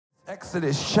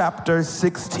Exodus chapter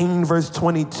 16, verse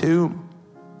 22.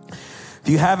 If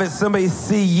you have it, somebody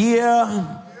see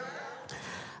yeah.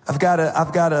 I've got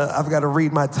to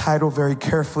read my title very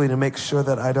carefully to make sure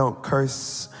that I don't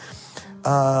curse.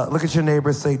 Look at your neighbor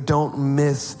and say, don't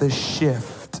miss the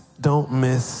shift. Don't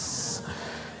miss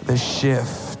the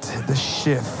shift. The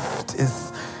shift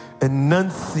is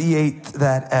enunciate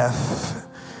that F.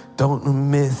 Don't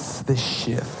miss the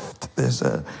shift.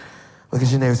 Look at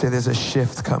your neighbor and say, there's a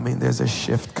shift coming. There's a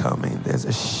shift coming. There's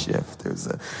a shift. There's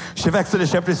a shift.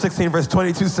 Exodus chapter 16, verse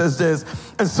 22 says this.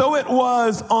 And so it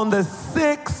was on the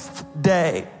sixth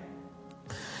day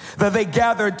that they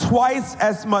gathered twice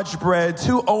as much bread,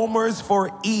 2 omers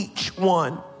for each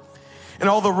one. And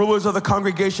all the rulers of the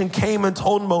congregation came and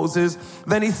told Moses.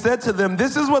 Then he said to them,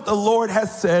 this is what the Lord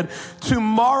has said.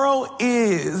 Tomorrow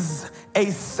is a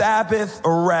Sabbath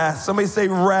rest. Somebody say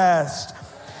rest.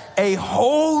 A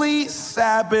holy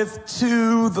Sabbath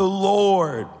to the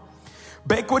Lord.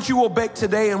 Bake what you will bake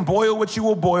today and boil what you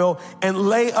will boil and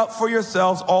lay up for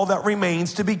yourselves all that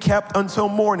remains to be kept until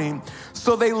morning.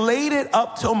 So they laid it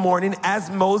up till morning as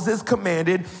Moses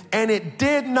commanded, and it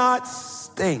did not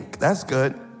stink. That's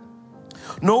good.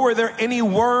 Nor were there any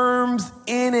worms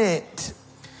in it.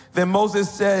 Then Moses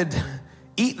said,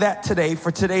 eat that today,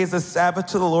 for today is a Sabbath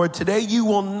to the Lord. Today you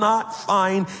will not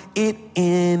find it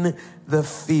in the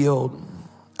field.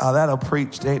 Oh, that'll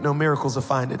preach. There ain't no miracles to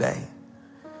find today.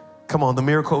 Come on, the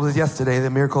miracle was yesterday. The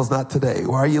miracle is not today.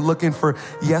 Why are you looking for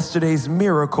yesterday's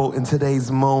miracle in today's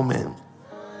moment?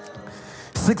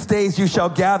 6 days you shall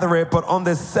gather it, but on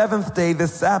the 7th day, the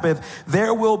Sabbath,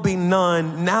 there will be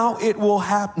none. Now it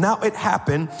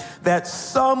happened that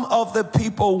some of the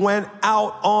people went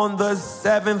out on the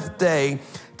 7th day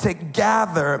to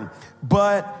gather,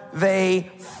 but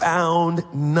they found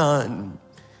none.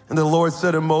 And the Lord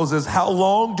said to Moses, how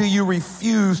long do you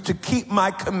refuse to keep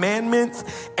my commandments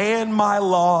and my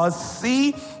laws?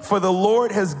 See, for the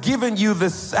Lord has given you the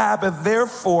Sabbath.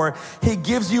 Therefore, he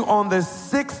gives you on the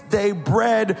 6th day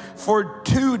bread for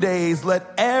 2 days. Let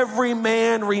every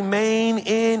man remain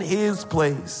in his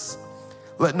place.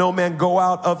 Let no man go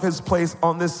out of his place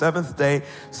on the 7th day.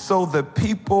 So the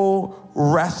people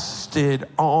rested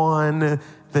on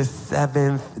the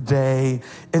 7th day.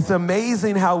 It's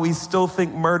amazing how we still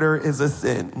think murder is a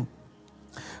sin.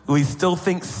 We still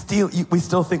think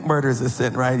murder is a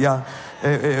sin, right? Yeah.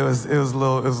 It was a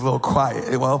little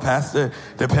quiet. Well, Pastor,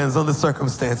 depends on the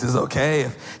circumstances. Okay,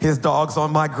 if his dog's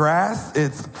on my grass,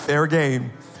 it's fair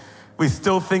game. We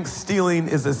still think stealing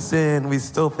is a sin. We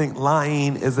still think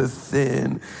lying is a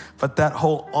sin. But that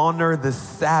whole honor the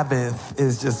Sabbath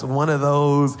is just one of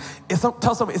those.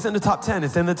 Tell somebody, it's in the top 10.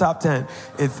 It's in the top 10.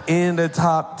 It's in the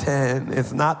top 10.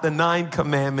 It's not the 9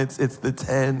 commandments, it's the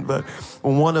 10. But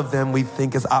one of them we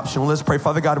think is optional. Let's pray.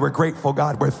 Father God, we're grateful.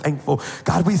 God, we're thankful.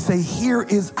 God, we say, here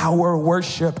is our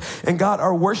worship. And God,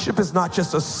 our worship is not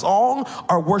just a song.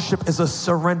 Our worship is a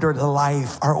surrender to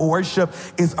life. Our worship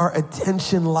is our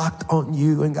attention locked on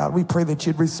you. And God, we pray that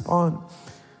you'd respond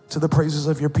to the praises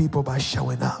of your people by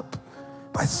showing up,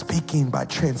 by speaking, by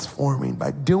transforming, by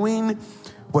doing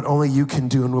what only you can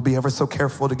do. And we'll be ever so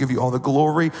careful to give you all the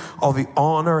glory, all the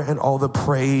honor, and all the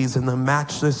praise. In the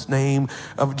matchless name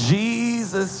of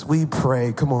Jesus, we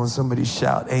pray. Come on, somebody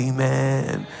shout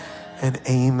amen and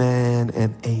amen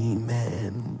and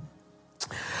amen.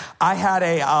 I had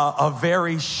a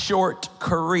very short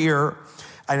career.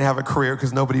 I didn't have a career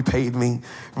because nobody paid me,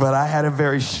 but I had a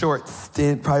very short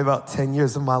stint, probably about 10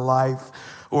 years of my life,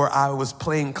 where I was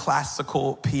playing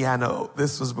classical piano.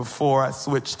 This was before I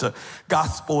switched to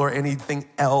gospel or anything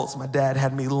else. My dad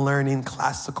had me learning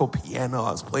classical piano.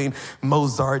 I was playing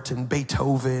Mozart and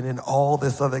Beethoven and all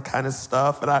this other kind of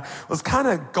stuff. And I was kind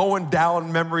of going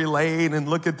down memory lane and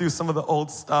looking through some of the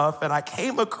old stuff. And I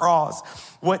came across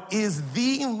what is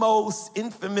the most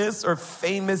infamous or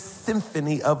famous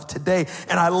symphony of today.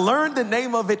 And I learned the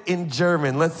name of it in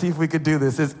German. Let's see if we could do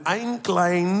this. It's Ein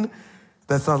klein.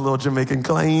 That's not a little Jamaican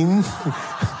klein.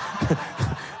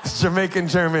 It's Jamaican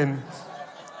German.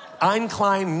 Ein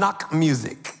klein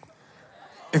Nachtmusik.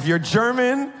 If you're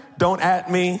German, don't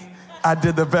at me. I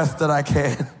did the best that I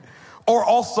can. Or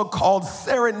also called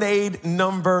Serenade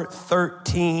number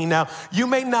 13. Now, you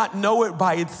may not know it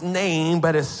by its name,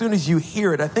 but as soon as you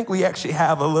hear it, I think we actually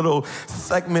have a little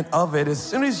segment of it. As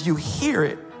soon as you hear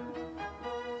it,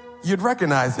 you'd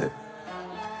recognize it.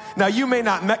 Now, you may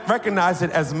not recognize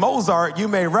it as Mozart. You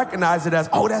may recognize it as,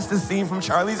 oh, that's the scene from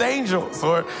Charlie's Angels,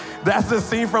 or that's the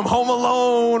scene from Home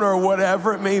Alone, or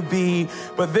whatever it may be.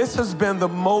 But this has been the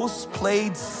most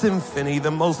played symphony,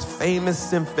 the most famous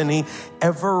symphony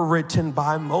ever written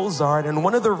by Mozart. And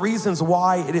one of the reasons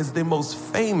why it is the most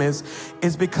famous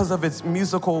is because of its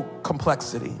musical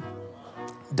complexity.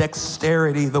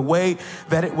 Dexterity, the way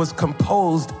that it was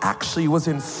composed actually was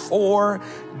in 4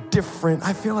 different,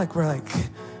 I feel like we're like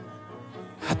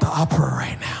at the opera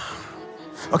right now.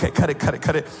 Okay, cut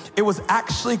it. It was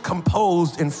actually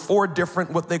composed in 4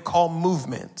 different, what they call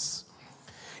movements.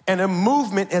 And a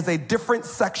movement is a different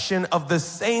section of the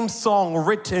same song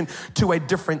written to a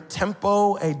different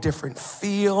tempo, a different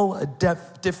feel, a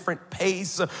different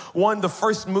pace. The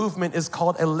first movement is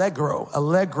called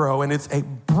allegro, and it's a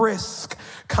brisk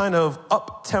kind of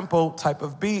up-tempo type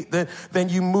of beat that then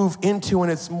you move into,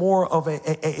 and it's more of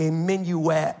a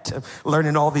minuet. I'm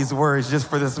learning all these words just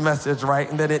for this message, right?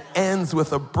 And then it ends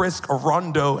with a brisk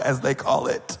rondo, as they call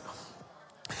it.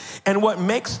 And what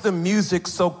makes the music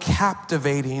so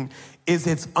captivating is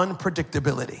its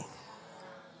unpredictability.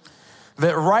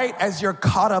 That right as you're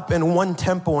caught up in one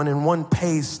tempo and in one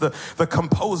pace, the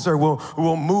composer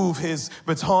will move his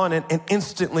baton, and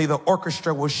instantly the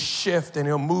orchestra will shift and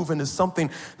he'll move into something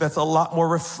that's a lot more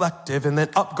reflective. And then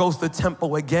up goes the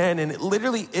tempo again. And it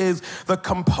literally is the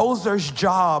composer's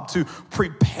job to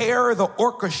prepare the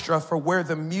orchestra for where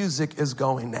the music is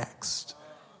going next.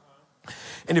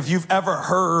 And if you've ever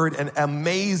heard an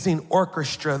amazing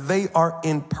orchestra, they are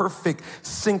in perfect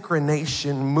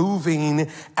synchronization, moving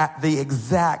at the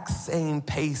exact same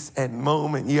pace and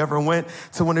moment. You ever went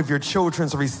to one of your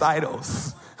children's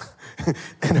recitals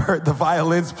and heard the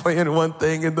violins playing one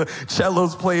thing and the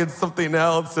cellos playing something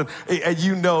else, and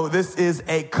you know this is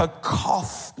a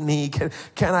cacophony?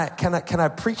 Can I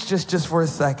preach just for a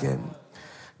second?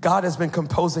 God has been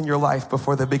composing your life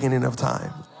before the beginning of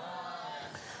time.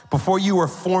 Before you were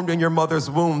formed in your mother's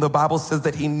womb, the Bible says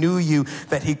that he knew you,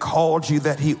 that he called you,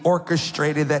 that he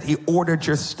orchestrated, that he ordered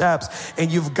your steps.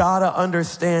 And you've got to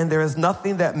understand there is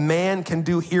nothing that man can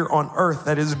do here on earth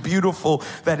that is beautiful,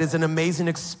 that is an amazing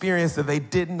experience that they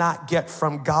did not get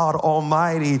from God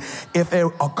Almighty. If a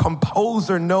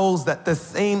composer knows that the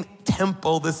same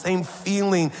tempo, the same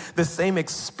feeling, the same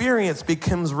experience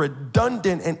becomes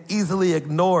redundant and easily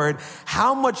ignored,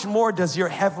 how much more does your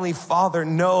Heavenly Father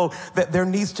know that there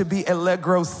needs to be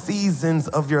allegro seasons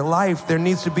of your life? There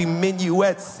needs to be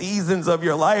minuet seasons of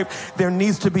your life. There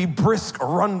needs to be brisk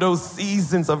rondo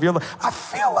seasons of your life. I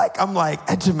feel like I'm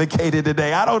educated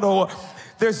today. I don't know.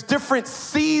 There's different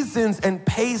seasons and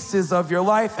paces of your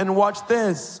life. And watch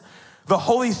this. The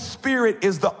Holy Spirit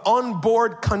is the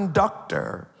onboard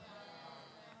conductor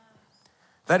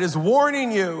that is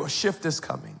warning you a shift is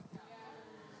coming.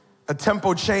 A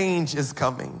tempo change is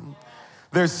coming.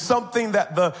 There's something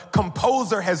that the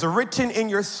composer has written in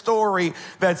your story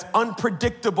that's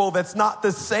unpredictable, that's not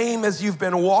the same as you've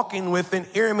been walking with. And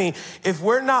hear me, if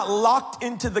we're not locked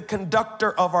into the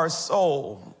conductor of our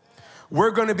soul,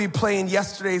 we're going to be playing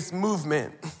yesterday's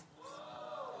movement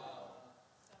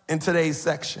in today's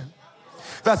section.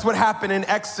 That's what happened in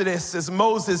Exodus as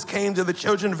Moses came to the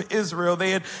children of Israel.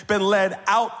 They had been led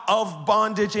out of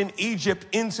bondage in Egypt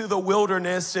into the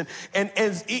wilderness. And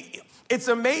it's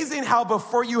amazing how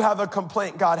before you have a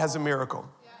complaint, God has a miracle.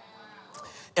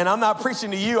 And I'm not preaching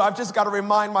to you. I've just got to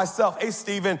remind myself, hey,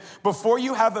 Stephen, before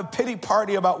you have a pity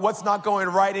party about what's not going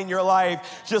right in your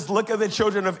life, just look at the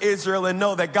children of Israel and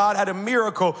know that God had a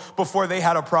miracle before they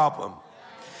had a problem.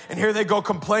 And here they go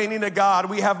complaining to God.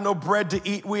 We have no bread to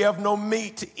eat. We have no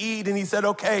meat to eat. And he said,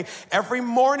 okay, every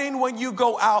morning when you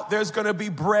go out, there's going to be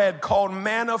bread called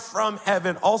manna from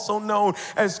heaven, also known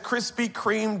as Krispy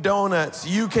Kreme donuts.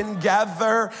 You can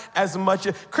gather as much.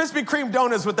 Krispy Kreme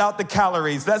donuts without the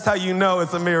calories. That's how you know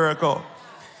it's a miracle.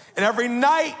 And every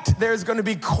night there's going to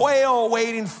be quail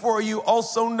waiting for you,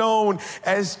 also known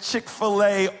as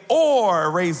Chick-fil-A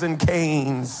or Raising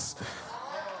Cane's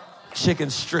chicken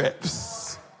strips.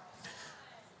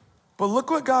 But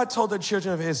look what God told the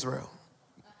children of Israel.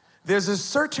 There's a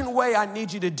certain way I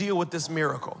need you to deal with this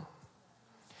miracle.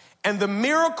 And the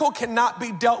miracle cannot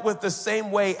be dealt with the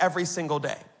same way every single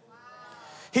day.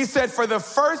 He said, for the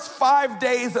first 5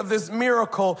 days of this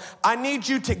miracle, I need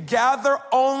you to gather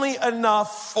only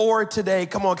enough for today.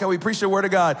 Come on, can we preach the word of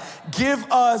God?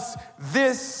 Give us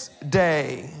this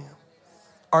day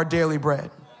our daily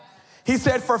bread. He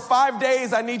said, for 5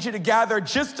 days, I need you to gather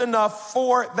just enough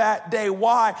for that day.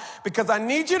 Why? Because I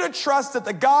need you to trust that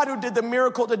the God who did the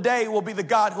miracle today will be the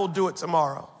God who will do it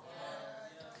tomorrow.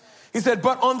 He said,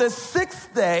 but on the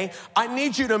 6th day, I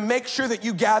need you to make sure that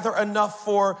you gather enough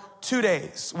for 2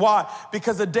 days. Why?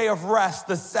 Because a day of rest,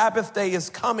 the Sabbath day is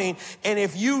coming. And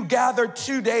if you gather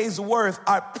 2 days worth,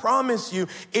 I promise you,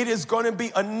 it is going to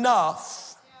be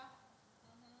enough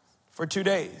for 2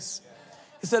 days.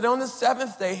 He said, on the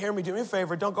 7th day, hear me, do me a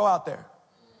favor, don't go out there.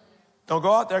 Don't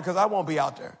go out there because I won't be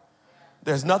out there.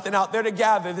 There's nothing out there to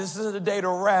gather. This is a day to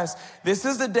rest. This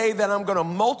is the day that I'm going to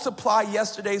multiply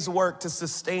yesterday's work to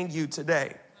sustain you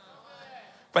today.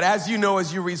 But as you know,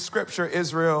 as you read scripture,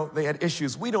 Israel, they had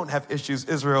issues. We don't have issues.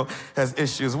 Israel has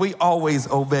issues. We always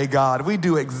obey God. We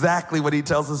do exactly what he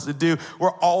tells us to do.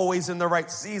 We're always in the right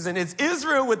season. It's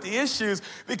Israel with the issues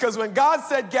because when God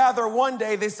said gather one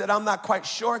day, they said, I'm not quite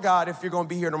sure, God, if you're going to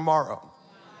be here tomorrow.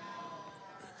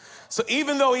 So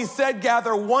even though he said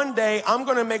gather one day, I'm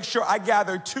going to make sure I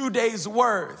gather 2 days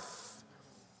worth.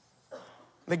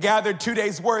 They gathered 2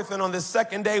 days worth, and on the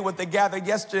second day, what they gathered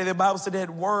yesterday, the Bible said it had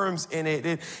worms in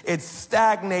it. It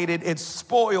stagnated, it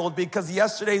spoiled because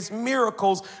yesterday's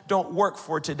miracles don't work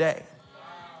for today.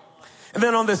 And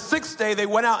then on the 6th day, they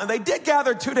went out and they did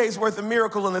gather 2 days worth of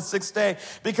miracles on the 6th day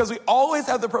because we always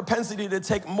have the propensity to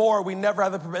take more. We never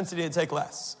have the propensity to take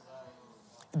less.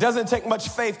 It doesn't take much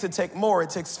faith to take more. It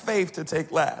takes faith to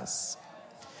take less.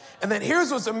 And then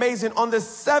here's what's amazing. On the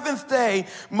 7th day,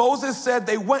 Moses said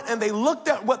they went and they looked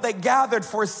at what they gathered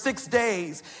for 6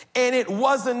 days, and it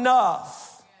was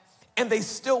enough. And they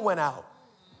still went out.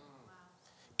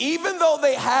 Even though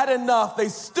they had enough, they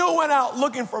still went out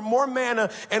looking for more manna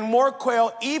and more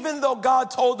quail, even though God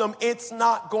told them it's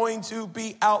not going to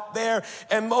be out there.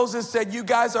 And Moses said, you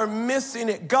guys are missing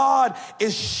it. God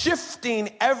is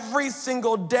shifting every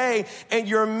single day, and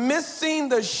you're missing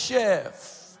the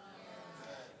shift.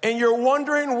 And you're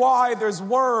wondering why there's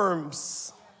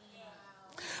worms.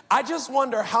 I just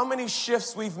wonder how many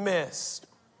shifts we've missed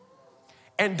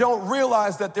and don't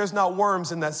realize that there's not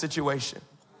worms in that situation.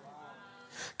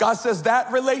 God says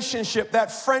that relationship,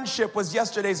 that friendship was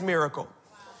yesterday's miracle.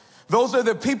 Those are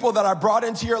the people that I brought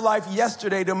into your life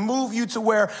yesterday to move you to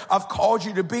where I've called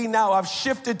you to be. Now I've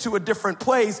shifted to a different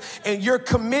place, and you're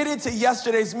committed to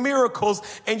yesterday's miracles,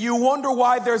 and you wonder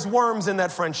why there's worms in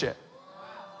that friendship.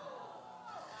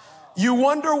 You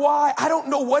wonder why? I don't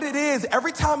know what it is.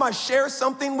 Every time I share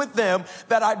something with them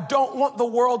that I don't want the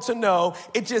world to know,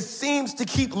 it just seems to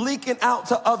keep leaking out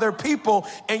to other people,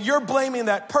 and you're blaming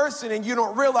that person, and you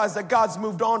don't realize that God's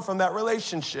moved on from that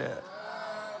relationship.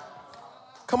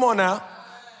 Come on now.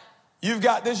 You've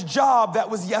got this job that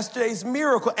was yesterday's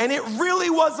miracle, and it really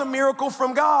was a miracle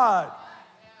from God.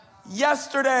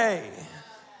 Yesterday.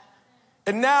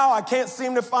 And now I can't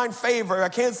seem to find favor. I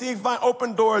can't seem to find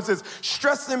open doors. It's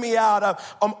stressing me out.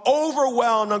 I'm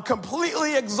overwhelmed. I'm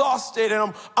completely exhausted.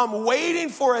 And I'm waiting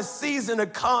for a season to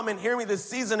come. And hear me, the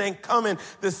season ain't coming.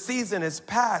 The season is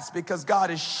past because God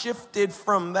has shifted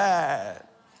from that.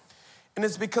 And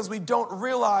it's because we don't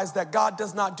realize that God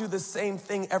does not do the same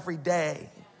thing every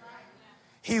day.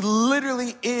 He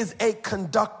literally is a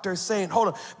conductor saying, hold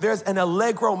on, there's an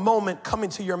allegro moment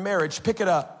coming to your marriage. Pick it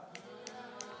up.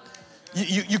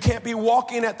 You can't be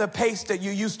walking at the pace that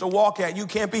you used to walk at. You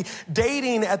can't be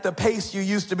dating at the pace you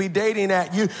used to be dating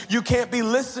at. You can't be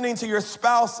listening to your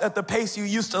spouse at the pace you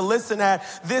used to listen at.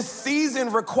 This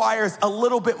season requires a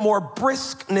little bit more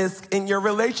briskness in your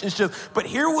relationship. But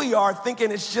here we are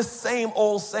thinking it's just same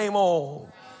old.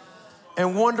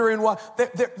 And wondering why.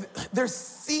 There's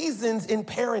seasons in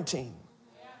parenting.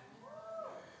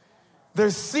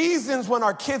 There's seasons when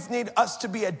our kids need us to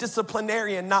be a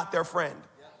disciplinarian, not their friend.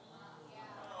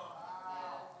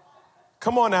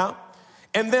 Come on now.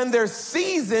 And then there's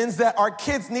seasons that our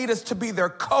kids need us to be their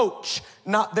coach,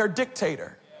 not their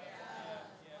dictator.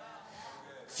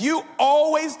 If you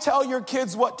always tell your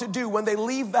kids what to do when they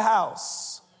leave the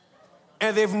house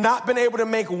and they've not been able to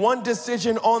make one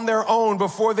decision on their own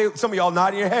before some of y'all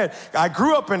nodding your head. I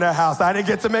grew up in that house. I didn't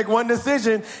get to make one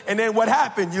decision. And then what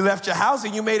happened? You left your house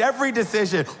and you made every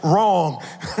decision wrong.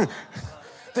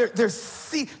 There's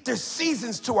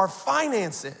seasons to our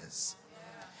finances.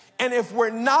 And if we're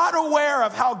not aware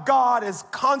of how God is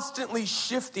constantly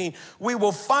shifting, we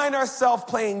will find ourselves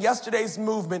playing yesterday's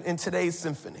movement in today's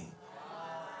symphony.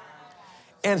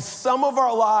 And some of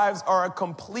our lives are a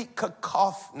complete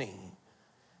cacophony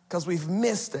because we've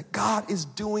missed that God is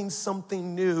doing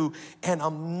something new and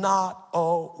I'm not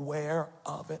aware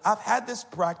of it. I've had this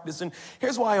practice, and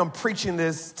here's why I'm preaching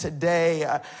this today.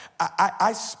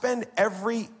 I spend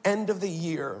every end of the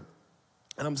year,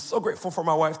 and I'm so grateful for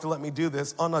my wife to let me do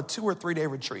this, on a 2 or 3 day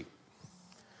retreat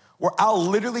where I'll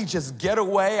literally just get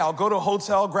away. I'll go to a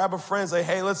hotel, grab a friend, say,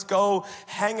 hey, let's go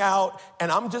hang out.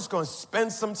 And I'm just going to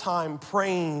spend some time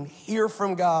praying, hearing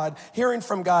from God,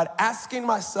 asking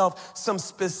myself some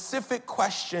specific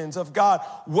questions of God,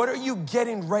 what are you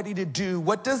getting ready to do?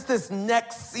 What does this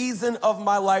next season of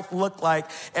my life look like?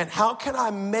 And how can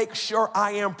I make sure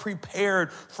I am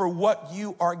prepared for what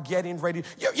you are getting ready?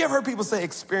 You ever heard people say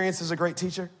experience is a great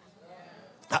teacher?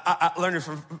 I learned it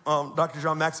from Dr.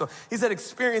 John Maxwell. He said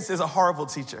experience is a horrible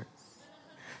teacher.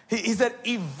 He said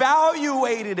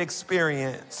evaluated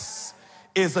experience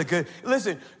is a good,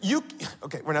 listen,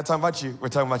 okay, we're not talking about you. We're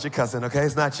talking about your cousin, okay?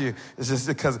 It's not you. It's just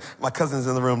your cousin. My cousin's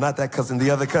in the room, not that cousin,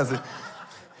 the other cousin.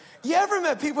 You ever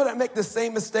met people that make the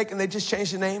same mistake and they just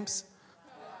change the names?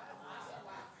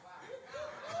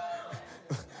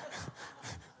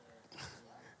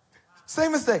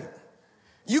 Same mistake.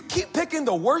 You keep picking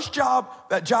the worst job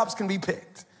that jobs can be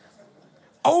picked.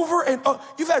 Over and over.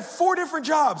 You've had 4 different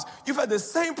jobs. You've had the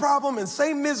same problem and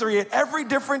same misery at every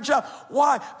different job.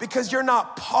 Why? Because you're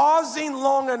not pausing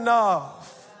long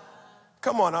enough.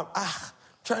 Come on, I'm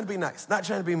trying to be nice, not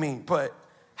trying to be mean, but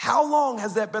how long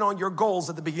has that been on your goals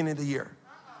at the beginning of the year?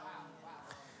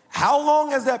 How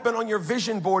long has that been on your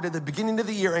vision board at the beginning of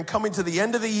the year and coming to the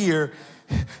end of the year?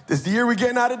 This is the year we're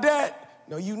getting out of debt.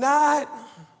 No, you not.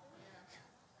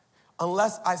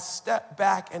 Unless I step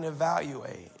back and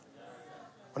evaluate.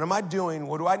 What am I doing?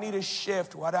 What do I need to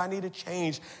shift? What do I need to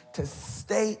change to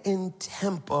stay in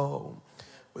tempo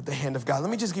with the hand of God?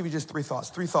 Let me just give you just 3 thoughts.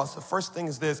 3 thoughts. The first thing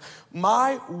is this.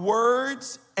 My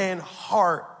words and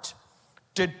heart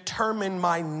determine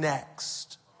my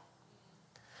next.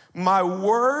 My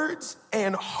words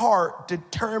and heart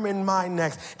determine my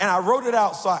next. And I wrote it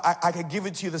out so I could give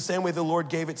it to you the same way the Lord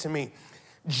gave it to me.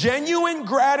 Genuine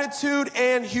gratitude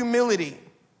and humility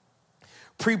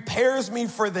prepares me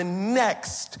for the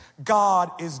next God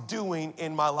is doing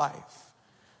in my life.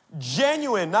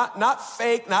 Genuine, not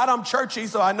fake, not I'm churchy,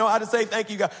 so I know how to say thank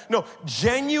you, God. No,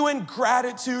 genuine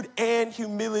gratitude and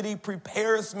humility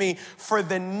prepares me for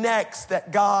the next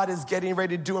that God is getting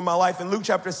ready to do in my life. In Luke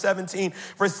chapter 17,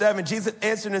 verse 7, Jesus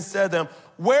answered and said to them,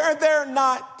 were there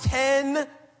not 10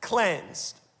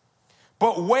 cleansed?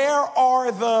 But where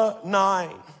are the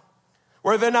 9?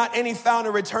 Were there not any found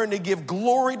in return to give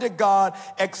glory to God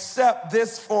except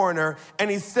this foreigner? And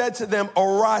he said to him,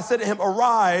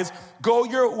 arise, go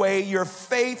your way. Your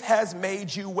faith has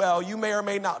made you well. You may or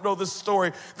may not know this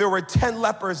story. There were 10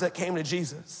 lepers that came to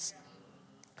Jesus.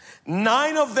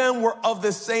 9 of them were of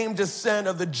the same descent,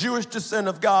 of the Jewish descent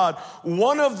of God.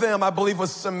 One of them, I believe,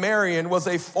 was Samaritan, was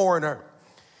a foreigner.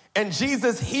 And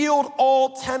Jesus healed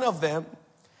all 10 of them.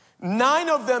 9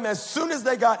 of them, as soon as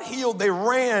they got healed, they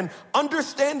ran,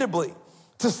 understandably,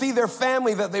 to see their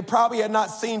family that they probably had not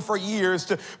seen for years,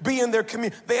 to be in their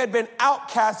community. They had been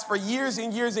outcasts for years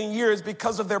and years and years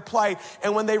because of their plight.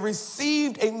 And when they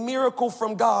received a miracle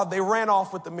from God, they ran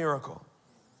off with the miracle.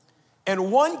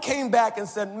 And one came back and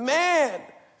said, man,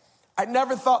 I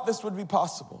never thought this would be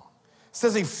possible. It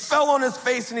says he fell on his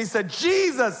face and he said,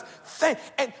 Jesus,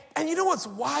 and you know what's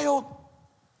wild?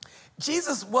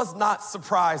 Jesus was not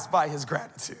surprised by his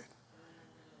gratitude.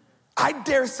 I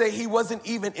dare say he wasn't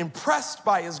even impressed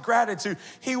by his gratitude.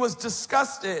 He was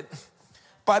disgusted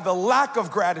by the lack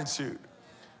of gratitude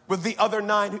with the other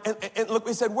 9. And look,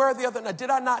 he said, where are the other 9?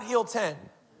 Did I not heal 10?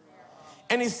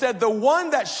 And he said, the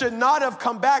one that should not have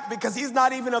come back because he's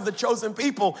not even of the chosen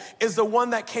people is the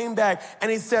one that came back.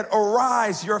 And he said,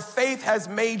 arise, your faith has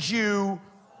made you.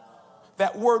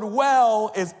 That word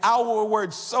well is our word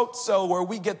sozo, where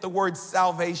we get the word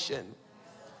salvation.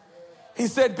 He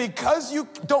said, because you,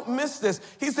 don't miss this.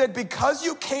 He said, because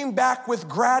you came back with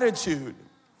gratitude,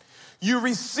 you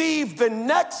received the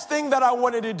next thing that I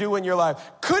wanted to do in your life.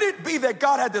 Could it be that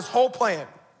God had this whole plan?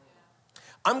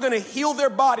 I'm going to heal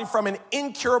their body from an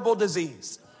incurable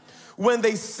disease. When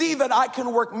they see that I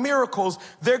can work miracles,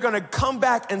 they're going to come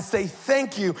back and say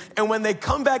thank you. And when they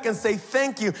come back and say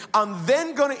thank you, I'm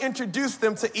then going to introduce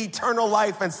them to eternal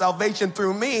life and salvation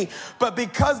through me. But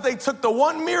because they took the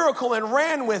one miracle and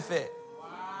ran with it,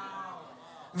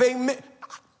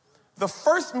 the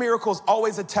first miracle is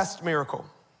always a test miracle.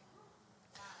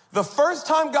 The first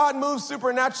time God moves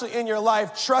supernaturally in your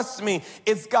life, trust me,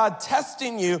 it's God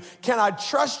testing you. Can I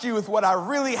trust you with what I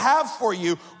really have for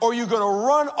you? Or are you going to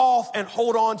run off and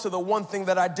hold on to the one thing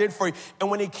that I did for you? And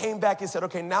when he came back, he said,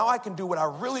 okay, now I can do what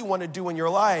I really want to do in your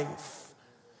life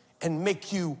and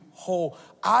make you whole.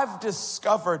 I've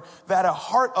discovered that a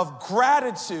heart of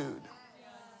gratitude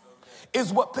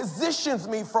is what positions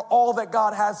me for all that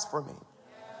God has for me.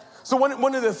 So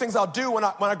one of the things I'll do when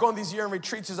I go on these year-end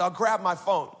retreats is I'll grab my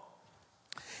phone.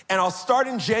 And I'll start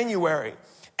in January,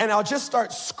 and I'll just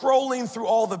start scrolling through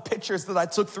all the pictures that I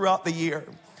took throughout the year.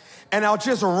 And I'll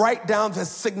just write down the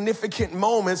significant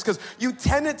moments, because you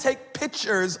tend to take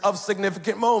pictures of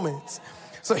significant moments.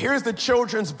 So here's the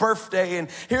children's birthday, and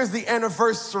here's the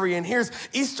anniversary, and here's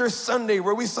Easter Sunday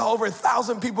where we saw over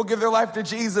 1,000 people give their life to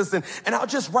Jesus. And I'll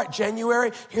just write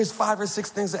January, here's 5 or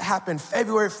 6 things that happened.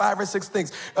 February, 5 or 6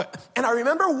 things. And I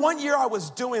remember one year I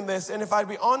was doing this, and if I'd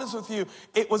be honest with you,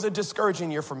 it was a discouraging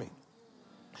year for me.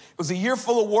 It was a year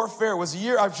full of warfare. It was a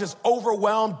year I was just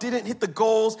overwhelmed, didn't hit the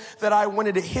goals that I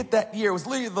wanted to hit that year. It was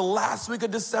literally the last week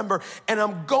of December, and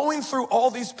I'm going through all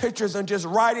these pictures and just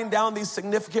writing down these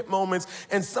significant moments,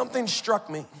 and something struck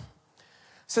me. It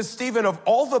said, Stephen, of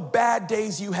all the bad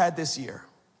days you had this year,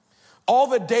 all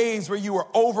the days where you were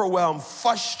overwhelmed,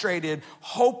 frustrated,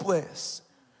 hopeless,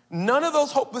 none of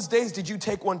those hopeless days did you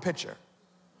take one picture.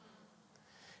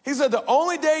 He said, the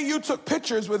only day you took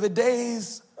pictures were the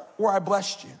days where I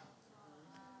blessed you.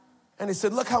 And he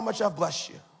said, look how much I've blessed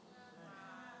you.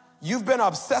 You've been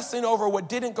obsessing over what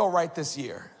didn't go right this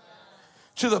year,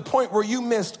 to the point where you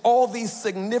missed all these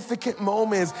significant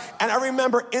moments. And I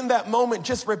remember in that moment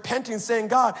just repenting, saying,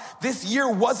 God, this year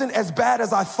wasn't as bad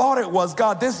as I thought it was.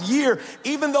 God, this year,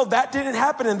 even though that didn't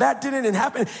happen and that didn't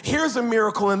happen, here's a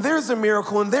miracle, and there's a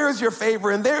miracle, and there's your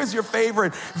favor, and there's your favor,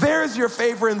 and there's your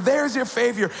favor, and there's your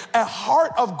favor. A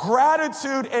heart of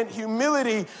gratitude and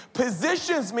humility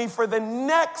positions me for the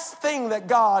next thing that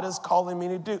God is calling me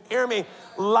to do. Hear me,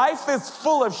 life is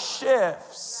full of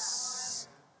shifts.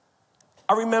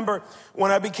 I remember when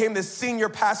I became the senior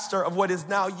pastor of what is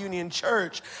now Union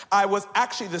Church, I was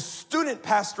actually the student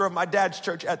pastor of my dad's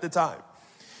church at the time.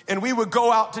 And we would go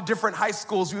out to different high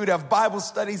schools. We would have Bible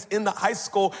studies in the high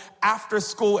school after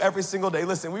school every single day.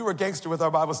 Listen, we were gangster with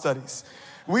our Bible studies.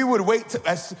 We would wait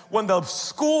when the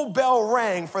school bell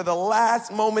rang for the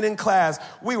last moment in class.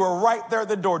 We were right there at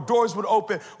the door. Doors would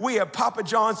open. We had Papa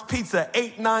John's pizza,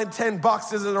 8, 9, 10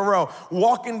 boxes in a row.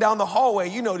 Walking down the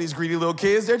hallway, you know these greedy little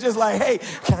kids. They're just like, hey,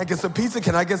 can I get some pizza?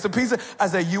 Can I get some pizza? I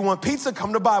said, you want pizza?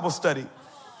 Come to Bible study.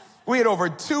 We had over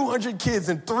 200 kids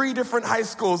in 3 different high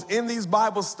schools in these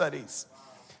Bible studies.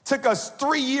 Took us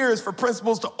 3 years for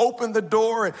principals to open the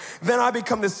door, and then I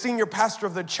become the senior pastor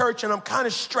of the church, and I'm kind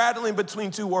of straddling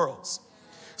between 2 worlds.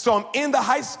 So I'm in the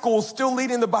high school still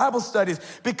leading the Bible studies,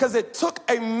 because it took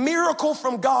a miracle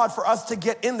from God for us to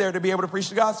get in there to be able to preach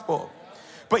the gospel.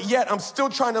 But yet I'm still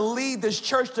trying to lead this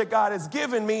church that God has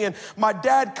given me, and my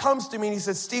dad comes to me and he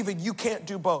says, Stephen, you can't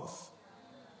do both.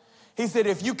 He said,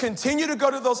 if you continue to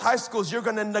go to those high schools, you're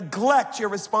going to neglect your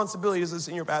responsibility as a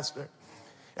senior pastor.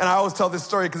 And I always tell this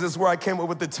story because it's where I came up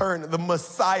with the term, the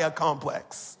Messiah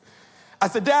complex. I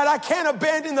said, Dad, I can't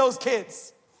abandon those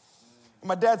kids. And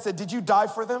my dad said, did you die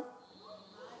for them?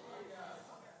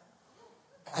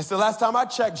 I said, last time I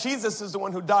checked, Jesus is the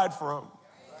one who died for them.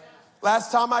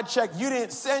 Last time I checked, you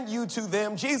didn't send you to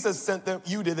them. Jesus sent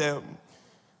you to them,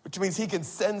 which means he can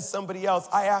send somebody else.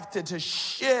 I have to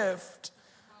shift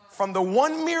from the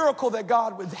one miracle that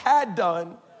God had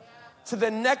done to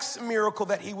the next miracle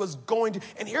that he was going to.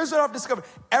 And here's what I've discovered.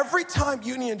 Every time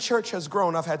Union Church has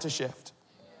grown, I've had to shift.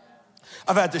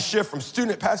 I've had to shift from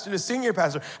student pastor to senior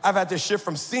pastor. I've had to shift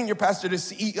from senior pastor to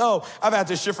CEO. I've had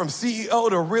to shift from CEO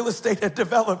to real estate and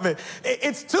development.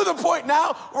 It's to the point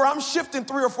now where I'm shifting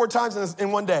 3 or 4 times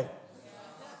in one day.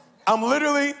 I'm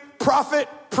literally prophet,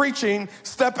 preaching,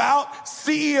 step out,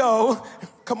 CEO.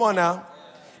 Come on now.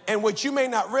 And what you may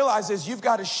not realize is you've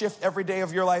got to shift every day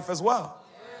of your life as well.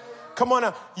 Come on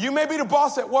now. You may be the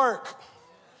boss at work.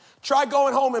 Try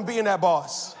going home and being that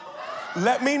boss.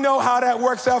 Let me know how that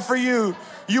works out for you.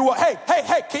 Hey,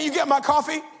 can you get my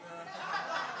coffee?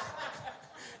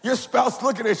 Your spouse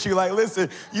looking at you like, listen,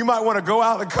 you might want to go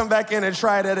out and come back in and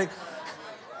try that.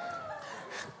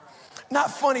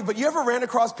 Not funny, but you ever ran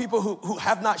across people who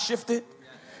have not shifted?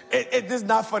 It is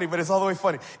not funny, but it's all the way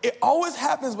funny. It always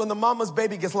happens when the mama's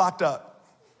baby gets locked up.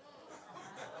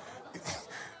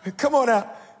 Come on now.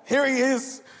 Here he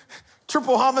is,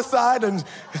 triple homicide and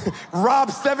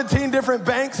robbed 17 different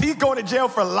banks. He's going to jail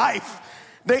for life.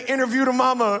 They interviewed a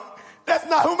mama. That's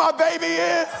not who my baby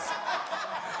is.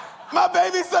 My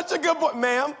baby's such a good boy.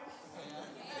 Ma'am,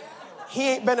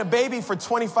 he ain't been a baby for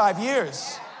 25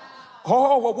 years.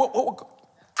 I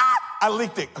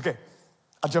leaked it. Okay,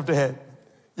 I jumped ahead.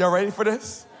 Y'all ready for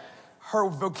this? Her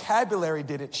vocabulary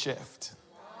didn't shift.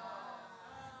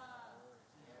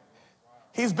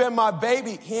 He's been my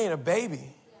baby. He ain't a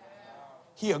baby.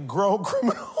 He a grown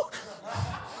criminal.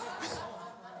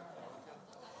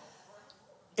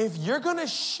 If you're going to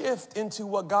shift into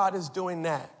what God is doing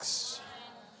next,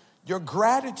 your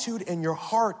gratitude and your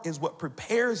heart is what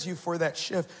prepares you for that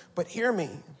shift. But hear me,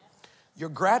 your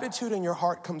gratitude and your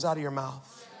heart comes out of your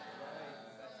mouth.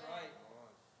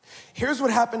 Here's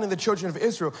what happened to the children of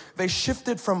Israel. They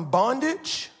shifted from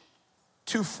bondage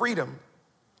to freedom.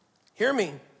 Hear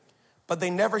me. But they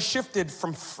never shifted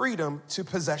from freedom to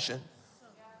possession.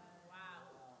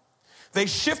 They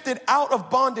shifted out of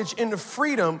bondage into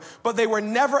freedom, but they were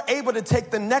never able to take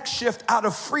the next shift out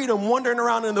of freedom, wandering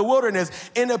around in the wilderness,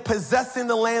 into possessing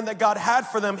the land that God had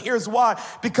for them. Here's why.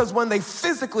 Because when they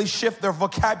physically shift, their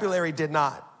vocabulary did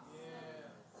not.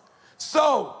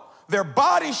 So their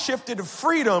body shifted to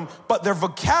freedom, but their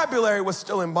vocabulary was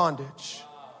still in bondage.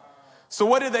 So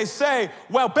what did they say?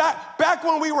 Well, back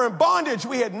when we were in bondage,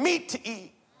 we had meat to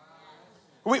eat.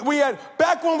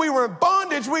 Back when we were in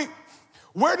bondage,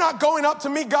 we're not going up to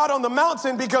meet God on the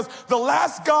mountain because the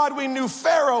last God we knew,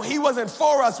 Pharaoh, he wasn't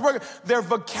for us. Their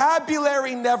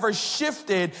vocabulary never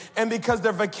shifted. And because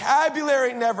their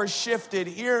vocabulary never shifted,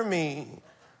 hear me,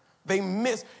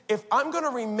 if I'm going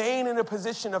to remain in a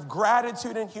position of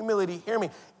gratitude and humility, hear me,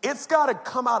 it's got to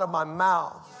come out of my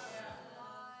mouth.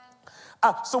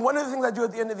 So one of the things I do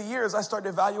at the end of the year is I start to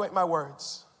evaluate my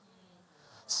words.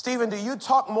 Stephen, do you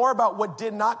talk more about what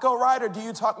did not go right, or do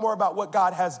you talk more about what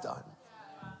God has done?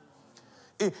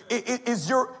 Is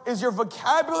your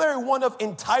vocabulary one of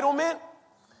entitlement,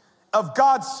 of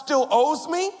God still owes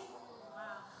me?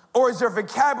 Or is your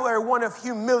vocabulary one of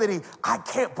humility? I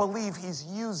can't believe he's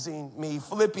using me.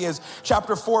 Philippians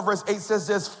chapter 4, verse 8 says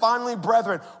this, finally,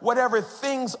 brethren, whatever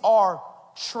things are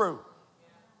true,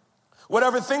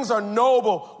 whatever things are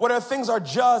noble, whatever things are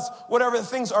just, whatever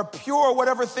things are pure,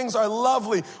 whatever things are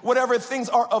lovely, whatever things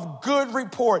are of good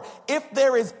report, if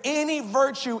there is any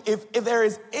virtue, if there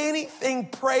is anything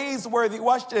praiseworthy,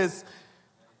 watch this,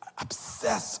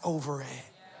 obsess over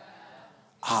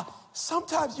it.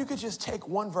 Sometimes you could just take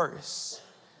one verse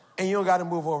and you don't got to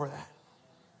move over that.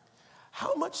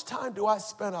 How much time do I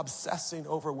spend obsessing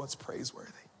over what's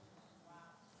praiseworthy?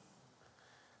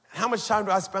 How much time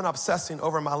do I spend obsessing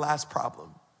over my last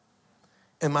problem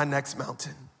and my next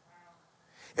mountain?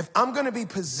 If I'm going to be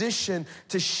positioned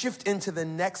to shift into the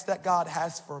next that God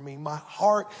has for me, my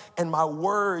heart and my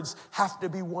words have to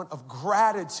be one of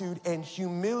gratitude and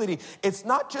humility. It's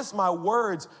not just my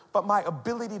words, but my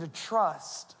ability to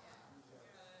trust.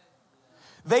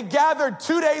 They gathered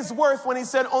 2 days' worth when he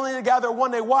said only to gather 1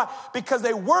 day. Why? Because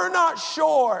they were not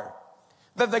sure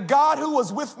that the God who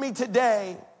was with me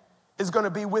today is going to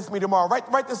be with me tomorrow.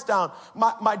 Write this down.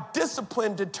 My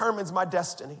discipline determines my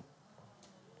destiny.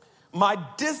 My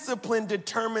discipline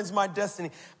determines my destiny.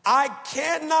 I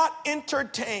cannot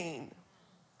entertain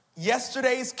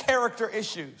yesterday's character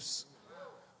issues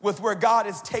with where God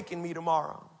is taking me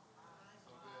tomorrow.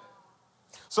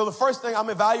 So the first thing I'm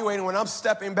evaluating when I'm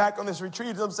stepping back on this retreat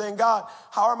is I'm saying, God,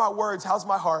 how are my words? How's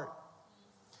my heart?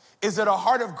 Is it a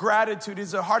heart of gratitude?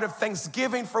 Is it a heart of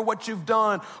thanksgiving for what you've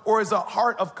done? Or is it a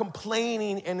heart of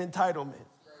complaining and entitlement?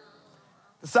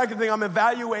 The second thing I'm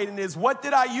evaluating is, what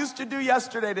did I used to do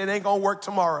yesterday that ain't gonna work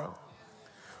tomorrow?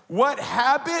 What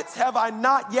habits have I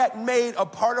not yet made a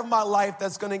part of my life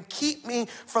that's gonna keep me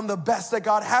from the best that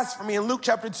God has for me? In Luke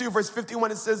chapter 2, verse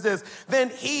 51, it says this,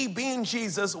 then he, being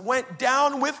Jesus, went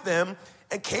down with them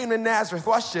and came to Nazareth,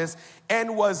 watch this,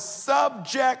 and was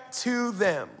subject to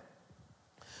them.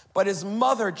 But his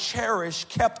mother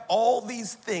kept all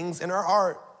these things in her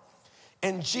heart.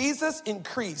 And Jesus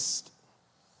increased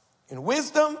in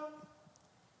wisdom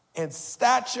and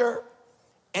stature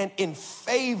and in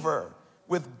favor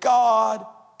with God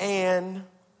and...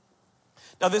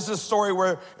 Now, this is a story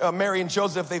where Mary and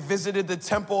Joseph, they visited the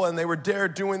temple and they were there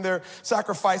doing their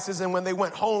sacrifices. And when they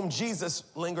went home, Jesus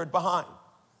lingered behind.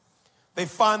 They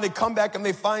finally come back and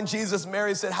they find Jesus.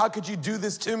 Mary said, how could you do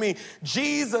this to me?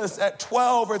 Jesus at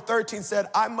 12 or 13 said,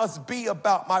 I must be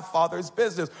about my Father's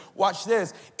business. Watch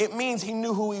this. It means he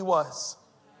knew who he was.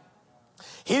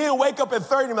 He didn't wake up at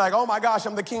 30 and be like, oh my gosh,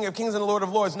 I'm the King of Kings and the Lord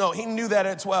of Lords. No, he knew that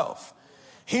at 12.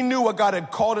 He knew what God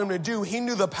had called him to do. He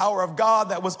knew the power of God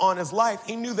that was on his life.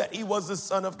 He knew that he was the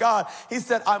Son of God. He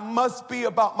said, I must be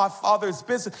about my Father's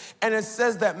business. And it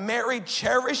says that Mary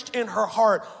cherished in her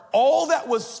heart all that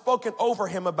was spoken over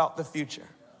him about the future.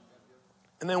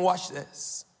 And then watch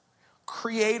this.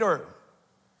 Creator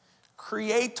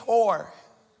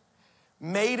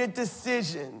made a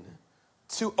decision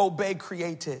to obey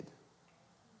created.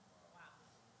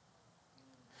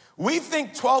 We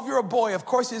think 12-year-old boy, of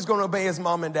course he's going to obey his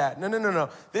mom and dad. No.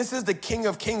 This is the King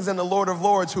of Kings and the Lord of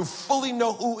Lords who fully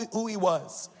know who he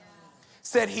was.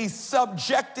 Said he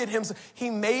subjected himself. He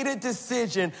made a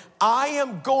decision. I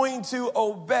am going to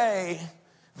obey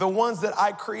the ones that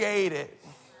I created.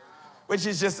 which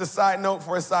is just a side note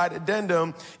for a side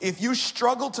addendum. If you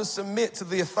struggle to submit to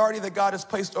the authority that God has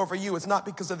placed over you, it's not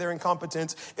because of their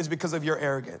incompetence, it's because of your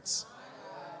arrogance.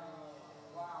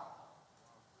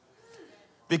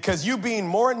 Because you being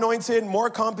more anointed, more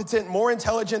competent, more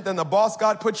intelligent than the boss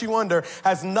God put you under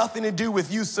has nothing to do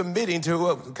with you submitting to,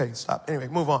 okay, stop. Anyway,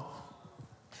 move on.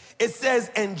 It says,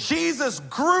 and Jesus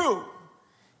grew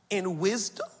in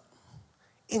wisdom,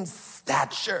 in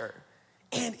stature,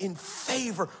 and in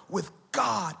favor with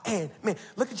God and man.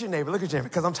 Look at your neighbor,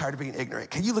 because I'm tired of being ignorant.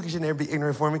 Can you look at your neighbor and be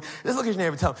ignorant for me? Just look at your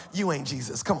neighbor and tell him, you ain't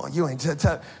Jesus. Come on, you ain't.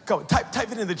 Come on,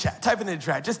 type it in the chat. Type it in the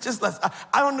chat. Just let's,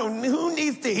 I don't know who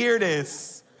needs to hear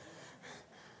this.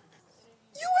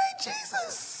 You ain't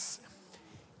Jesus.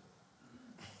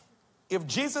 If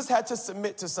Jesus had to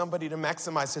submit to somebody to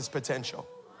maximize his potential,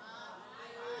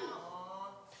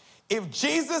 if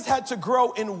Jesus had to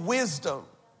grow in wisdom,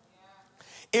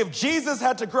 if Jesus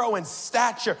had to grow in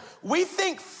stature, we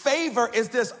think favor is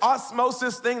this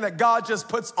osmosis thing that God just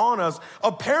puts on us.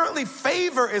 Apparently,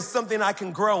 favor is something I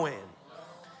can grow in.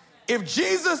 If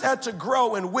Jesus had to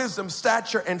grow in wisdom,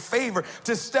 stature, and favor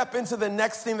to step into the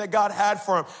next thing that God had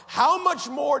for him, how much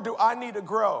more do I need to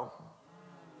grow?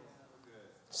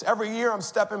 So every year I'm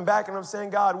stepping back and I'm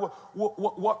saying, God,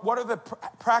 what are the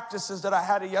practices that I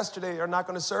had yesterday that are not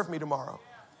going to serve me tomorrow?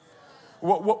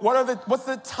 What's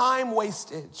the time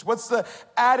wastage? What's the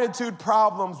attitude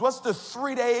problems? What's the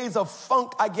 3 days of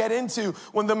funk I get into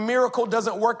when the miracle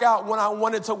doesn't work out when I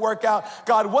want it to work out?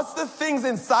 God, what's the things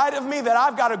inside of me that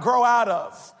I've got to grow out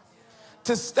of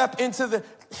to step into the...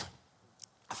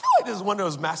 I feel like this is one of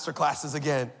those master classes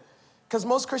again, because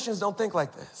most Christians don't think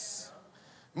like this.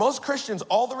 Most Christians,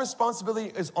 all the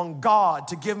responsibility is on God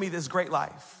to give me this great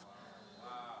life.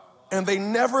 And they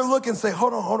never look and say,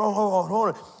 hold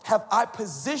on. Have I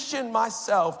positioned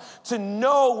myself to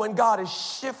know when God is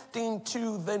shifting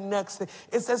to the next thing?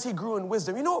 It says he grew in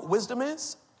wisdom. You know what wisdom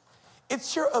is?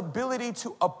 It's your ability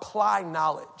to apply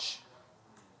knowledge.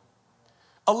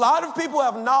 A lot of people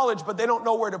have knowledge, but they don't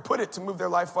know where to put it to move their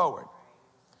life forward.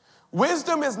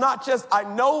 Wisdom is not just, I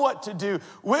know what to do.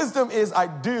 Wisdom is, I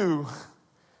do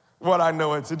what I know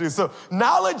what to do. So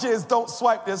knowledge is, don't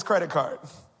swipe this credit card.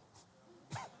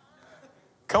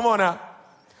 Come on now.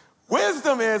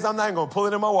 Wisdom is, I'm not even going to pull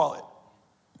it in my wallet.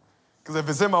 Because if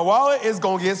it's in my wallet, it's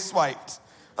going to get swiped.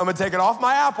 I'm going to take it off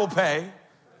my Apple Pay.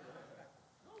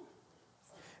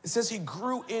 It says he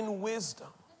grew in wisdom.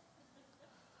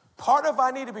 Part of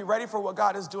I need to be ready for what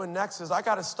God is doing next is I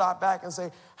got to stop back and say,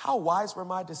 how wise were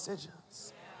my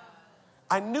decisions?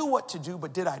 I knew what to do,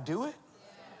 but did I do it?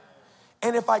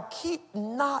 And if I keep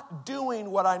not doing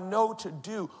what I know to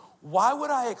do, why would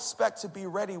I expect to be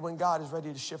ready when God is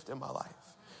ready to shift in my life?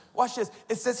 Watch this.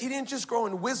 It says he didn't just grow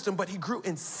in wisdom, but he grew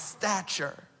in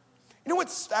stature. You know what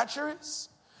stature is?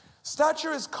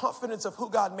 Stature is confidence of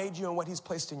who God made you and what he's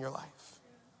placed in your life.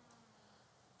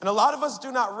 And a lot of us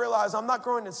do not realize I'm not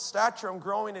growing in stature, I'm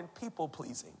growing in people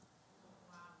pleasing.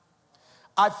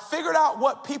 I figured out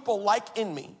what people like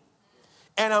in me.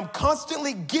 And I'm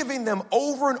constantly giving them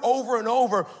over and over and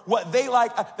over what they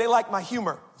like. They like my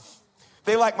humor.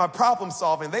 They like my problem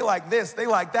solving. They like this. They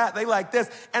like that. They like this.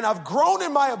 And I've grown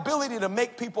in my ability to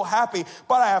make people happy,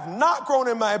 but I have not grown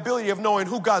in my ability of knowing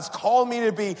who God's called me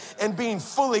to be and being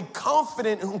fully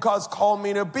confident in who God's called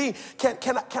me to be. Can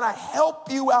I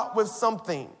help you out with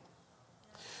something?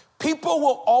 People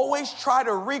will always try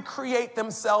to recreate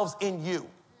themselves in you.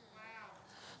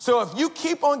 So if you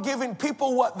keep on giving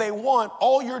people what they want,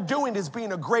 all you're doing is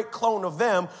being a great clone of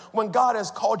them when God has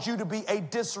called you to be a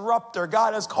disruptor.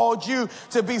 God has called you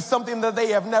to be something that they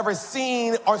have never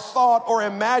seen or thought or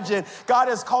imagined. God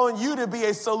is calling you to be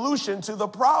a solution to the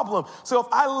problem. So if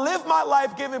I live my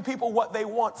life giving people what they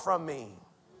want from me,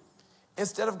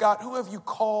 instead of God, who have you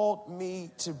called me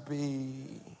to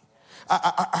be?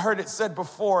 I heard it said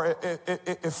before,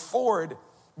 if Ford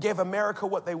gave America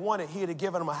what they wanted, he'd have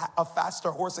given them a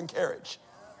faster horse and carriage.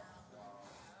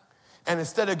 And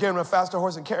instead of giving them a faster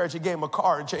horse and carriage, he gave them a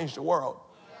car and changed the world.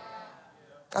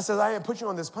 God says, I didn't put you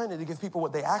on this planet to give people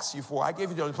what they asked you for. I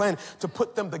gave you on the planet to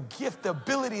put them the gift, the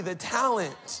ability, the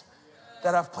talent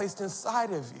that I've placed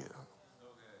inside of you.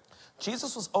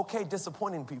 Jesus was okay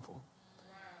disappointing people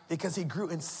because he grew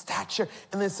in stature.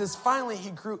 And then it says, finally,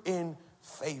 he grew in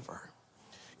favor.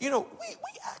 You know,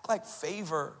 we act like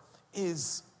favor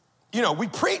is, you know, we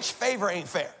preach favor ain't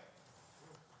fair.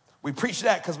 We preach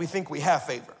that because we think we have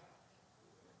favor.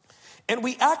 And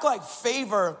we act like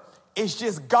favor is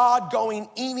just God going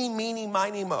eeny, meeny,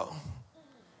 miny, mo.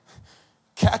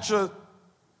 Catch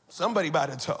somebody by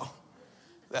the toe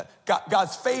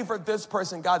God's favored this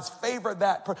person. God's favored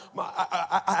that person.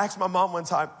 I asked my mom one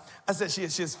time. I said, she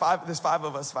has five. There's 5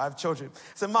 of us, 5 children. I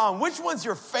said, Mom, which one's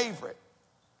your favorite?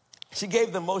 She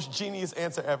gave the most genius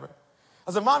answer ever.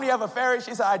 I said, Mom, do you have a favorite?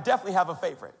 She said, I definitely have a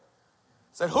favorite.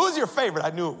 I said, who's your favorite?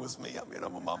 I knew it was me. I mean,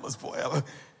 I'm a mama's boy.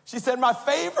 She said, my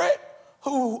favorite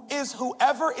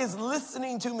whoever is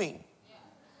listening to me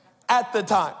at the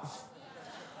time.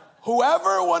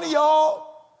 Whoever one of y'all,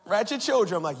 ratchet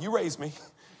children, I'm like, you raised me,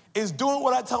 is doing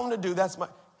what I tell them to do. That's my.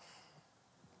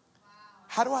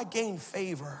 How do I gain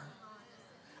favor?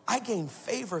 I gain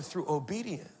favor through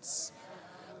obedience.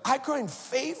 I gain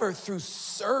favor through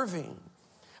serving.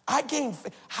 How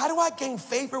do I gain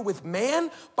favor with man?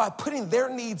 By putting their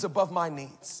needs above my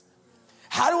needs.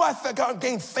 How do I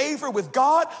gain favor with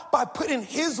God? By putting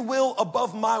his will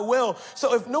above my will.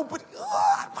 So if nobody,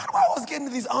 why do I always get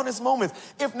into these honest moments?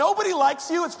 If nobody likes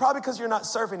you, it's probably because you're not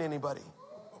serving anybody.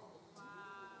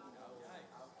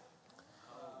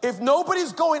 If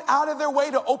nobody's going out of their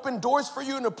way to open doors for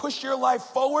you and to push your life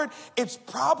forward, it's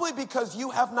probably because you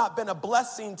have not been a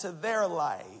blessing to their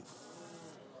life.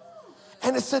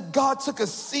 And it said God took a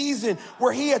season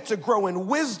where he had to grow in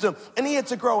wisdom and he had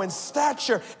to grow in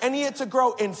stature and he had to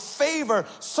grow in favor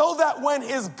so that when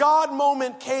his God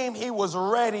moment came, he was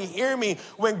ready. Hear me.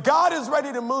 When God is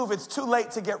ready to move, it's too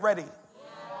late to get ready.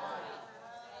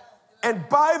 And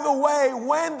by the way,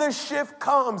 when the shift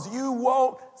comes, you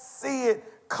won't see it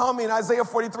coming. Isaiah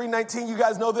 43:19, you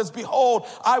guys know this. Behold,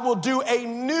 I will do a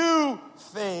new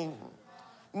thing.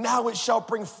 Now it shall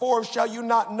bring forth, shall you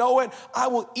not know it? I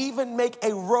will even make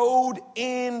a road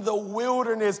in the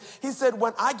wilderness. He said,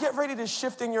 when I get ready to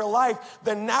shift in your life,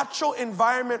 the natural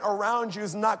environment around you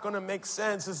is not going to make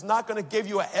sense. It's not going to give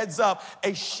you a heads up.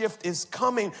 A shift is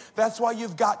coming. That's why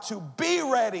you've got to be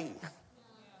ready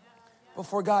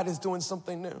before God is doing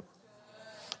something new.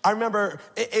 I remember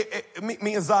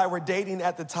me and Zai were dating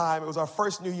at the time. It was our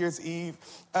first New Year's Eve.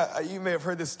 You may have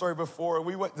heard this story before.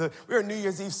 We were in New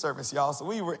Year's Eve service, y'all. So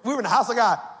we were in the house of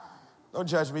God. Don't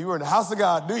judge me. We were in the house of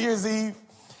God, New Year's Eve.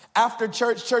 After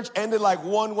church ended like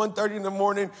 1:30 in the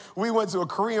morning. We went to a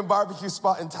Korean barbecue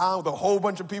spot in town with a whole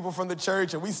bunch of people from the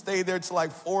church, and we stayed there till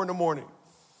like 4 in the morning.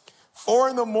 4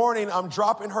 in the morning, I'm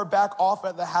dropping her back off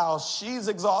at the house. She's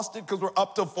exhausted because we're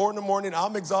up till 4 in the morning.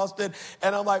 I'm exhausted.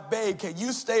 And I'm like, babe, can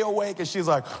you stay awake? And she's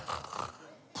like,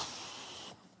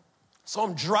 so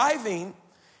I'm driving.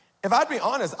 If I'd be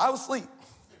honest, I was asleep.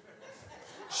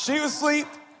 She was asleep.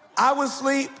 I was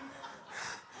asleep.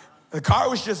 The car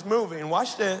was just moving.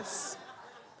 Watch this.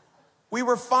 We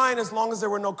were fine as long as there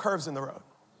were no curves in the road.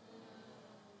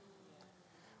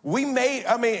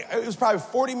 It was probably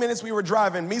 40 minutes we were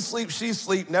driving. Me sleep, she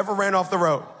sleep, never ran off the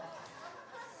road.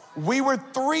 We were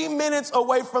 3 minutes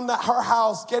away from her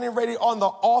house, getting ready on the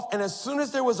off, and as soon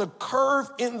as there was a curve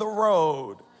in the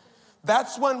road,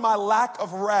 that's when my lack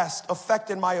of rest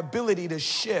affected my ability to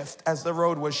shift as the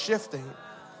road was shifting.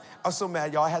 I was so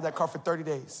mad, y'all. I had that car for 30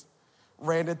 days.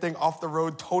 Ran that thing off the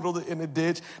road, totaled it in a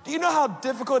ditch. Do you know how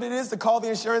difficult it is to call the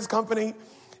insurance company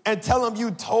and tell them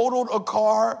you totaled a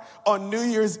car on New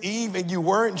Year's Eve and you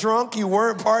weren't drunk, you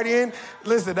weren't partying?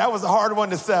 Listen, that was a hard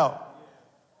one to sell.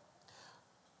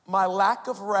 My lack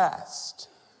of rest,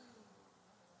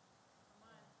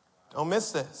 don't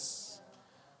miss this.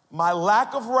 My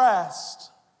lack of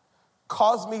rest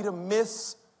caused me to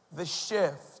miss the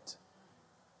shift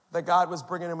that God was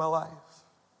bringing in my life.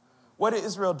 What did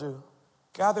Israel do?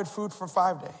 Gathered food for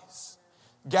 5 days.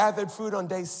 Gathered food on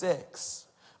day 6.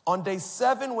 On day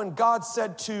 7, when God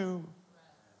said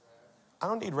I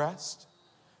don't need rest.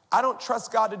 I don't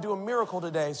trust God to do a miracle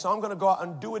today, so I'm going to go out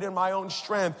and do it in my own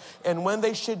strength. And when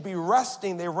they should be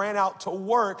resting, they ran out to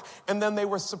work, and then they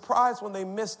were surprised when they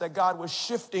missed that God was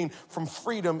shifting from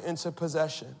freedom into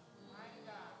possession.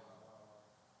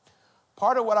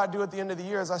 Part of what I do at the end of the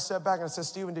year is I sit back and I say,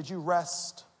 Stephen, did you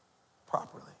rest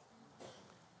properly?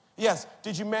 Yes,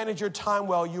 did you manage your time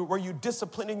well? Were you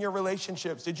disciplined in your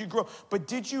relationships? Did you grow? But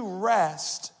did you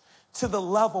rest to the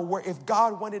level where if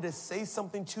God wanted to say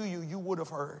something to you, you would have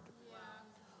heard? Yeah.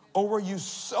 Or were you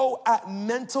so at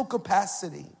mental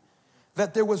capacity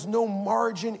that there was no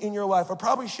margin in your life? I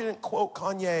probably shouldn't quote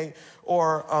Kanye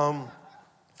or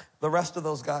the rest of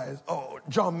those guys. Oh,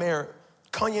 John Mayer.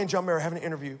 Kanye and John Mayer having an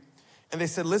interview. And they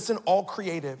said, listen, all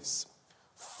creatives,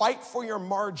 fight for your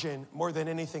margin more than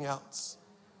anything else.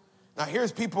 Now,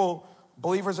 here's people,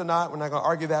 believers or not, we're not going to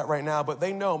argue that right now, but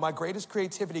they know my greatest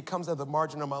creativity comes at the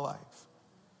margin of my life.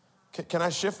 Can I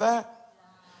shift that?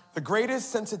 The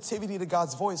greatest sensitivity to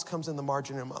God's voice comes in the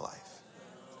margin of my life.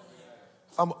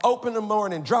 if I'm open in the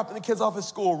morning, dropping the kids off at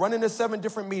school, running to 7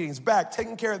 different meetings, back,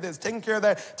 taking care of this, taking care of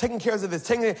that, taking care of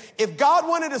this, if God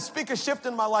wanted to speak a shift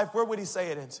in my life, where would he say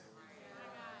it into?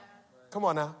 Come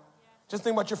on now. Just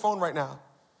think about your phone right now.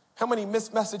 How many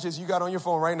missed messages you got on your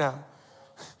phone right now?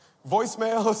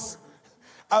 Voicemails.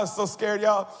 I was so scared,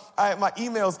 y'all. My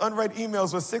emails, unread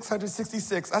emails was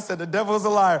 666. I said, the devil is a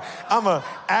liar. I'm going to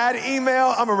add email.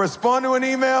 I'm going to respond to an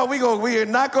email. We are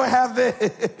not going to have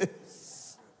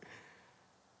this.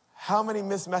 How many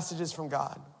missed messages from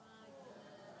God?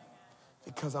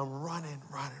 Because I'm running.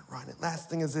 Last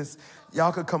thing is this.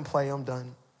 Y'all could come play. I'm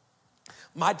done.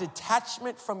 My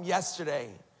detachment from yesterday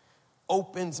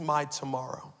opens my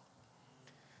tomorrow.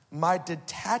 My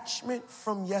detachment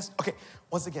from okay,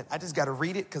 once again, I just got to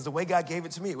read it because the way God gave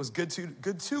it to me, it was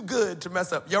too good to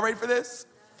mess up. Y'all ready for this?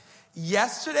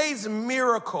 Yesterday's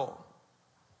miracle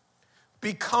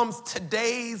becomes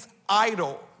today's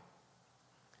idol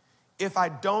if I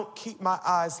don't keep my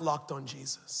eyes locked on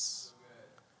Jesus.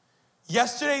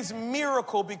 Yesterday's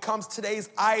miracle becomes today's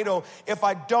idol if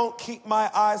I don't keep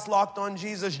my eyes locked on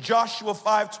Jesus. Joshua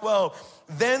 5:12,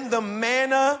 then the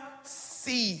manna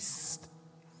ceased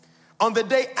on the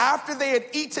day after they had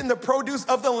eaten the produce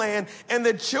of the land, and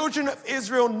the children of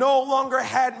Israel no longer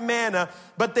had manna,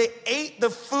 but they ate the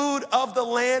food of the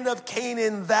land of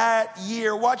Canaan that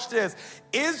year. Watch this.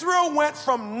 Israel went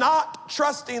from not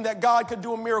trusting that God could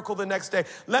do a miracle the next day.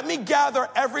 Let me gather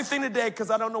everything today because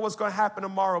I don't know what's going to happen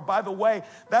tomorrow. By the way,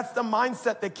 that's the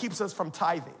mindset that keeps us from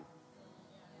tithing.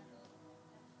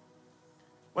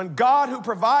 When God, who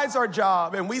provides our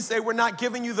job, and we say we're not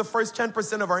giving you the first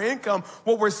 10% of our income,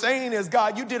 what we're saying is,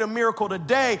 God, you did a miracle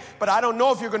today, but I don't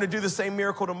know if you're going to do the same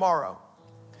miracle tomorrow.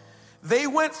 They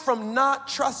went from not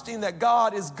trusting that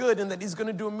God is good and that he's going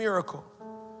to do a miracle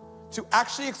to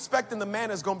actually expecting the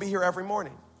manna is going to be here every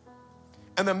morning.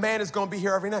 And the manna is going to be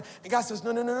here every night. And God says,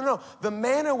 no. The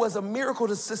manna was a miracle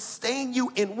to sustain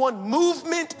you in one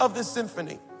movement of the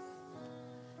symphony.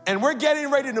 And we're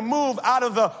getting ready to move out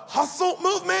of the hustle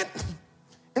movement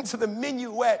into the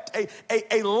minuet,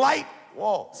 a light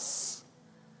waltz.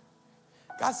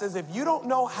 God says, if you don't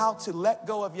know how to let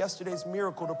go of yesterday's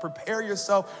miracle to prepare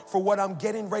yourself for what I'm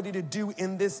getting ready to do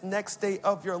in this next day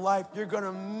of your life, you're going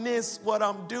to miss what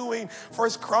I'm doing. 1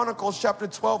 Chronicles chapter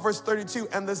 12, verse 32,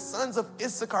 and the sons of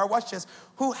Issachar, watch this,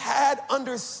 who had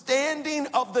understanding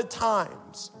of the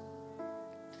times.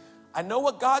 I know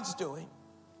what God's doing.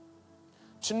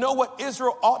 To know what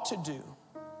Israel ought to do.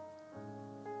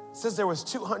 It says there was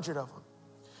 200 of them.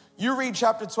 You read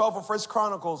chapter 12 of 1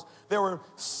 Chronicles, there were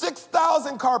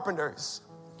 6,000 carpenters,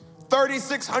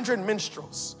 3,600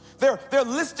 minstrels. They're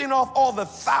listing off all the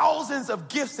thousands of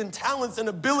gifts and talents and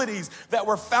abilities that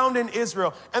were found in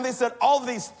Israel. And they said all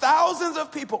these thousands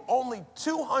of people, only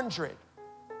 200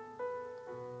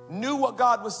 knew what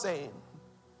God was saying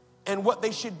and what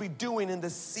they should be doing in the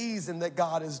season that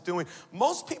God is doing.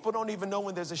 Most people don't even know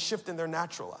when there's a shift in their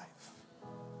natural life.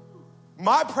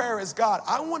 My prayer is, God,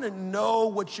 I want to know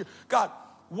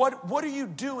what are you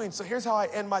doing? So here's how I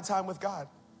end my time with God.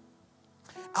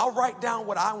 I'll write down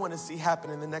what I want to see happen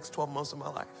in the next 12 months of my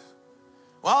life.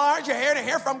 Well, aren't you here to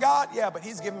hear from God? Yeah, but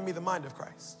he's giving me the mind of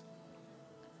Christ.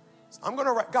 So I'm going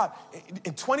to write, God,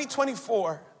 in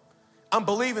 2024, I'm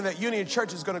believing that Union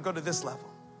Church is going to go to this level.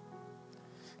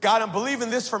 God, I'm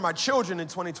believing this for my children in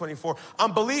 2024.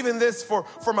 I'm believing this for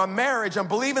my marriage. I'm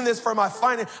believing this for my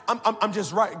finance. I'm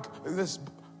just writing this,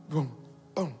 boom,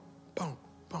 boom, boom,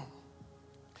 boom.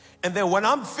 And then when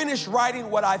I'm finished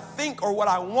writing what I think or what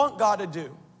I want God to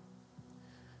do,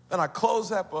 then I close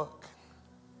that book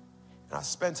and I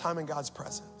spend time in God's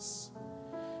presence.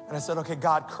 And I said, okay,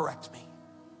 God, correct me.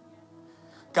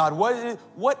 God,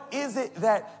 what is it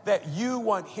that you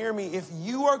want? Hear me. If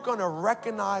you are going to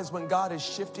recognize when God is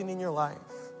shifting in your life,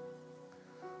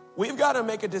 we've got to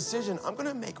make a decision. I'm going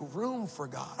to make room for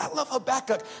God. I love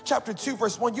Habakkuk chapter 2,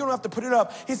 verse 1. You don't have to put it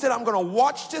up. He said, I'm going to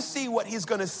watch to see what he's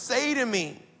going to say to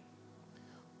me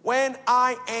when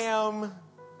I am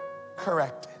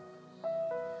corrected.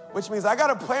 Which means I got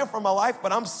a plan for my life,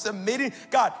 but I'm submitting.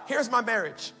 God, here's my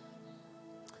marriage.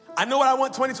 I know what I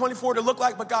want 2024 to look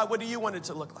like, but God, what do you want it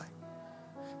to look like?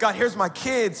 God, here's my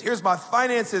kids, here's my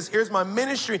finances, here's my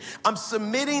ministry. I'm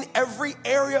submitting every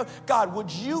area. God,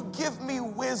 would you give me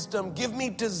wisdom, give me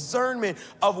discernment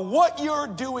of what you're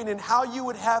doing and how you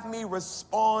would have me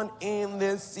respond in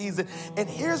this season. And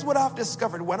here's what I've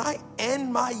discovered. When I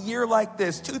end my year like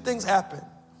this, 2 things happen.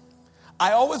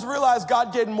 I always realize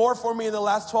God did more for me in the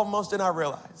last 12 months than I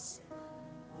realized.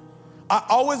 I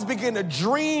always begin to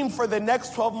dream for the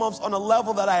next 12 months on a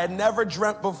level that I had never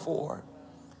dreamt before.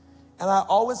 And I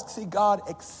always see God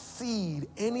exceed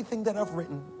anything that I've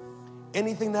written,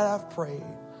 anything that I've prayed,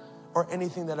 or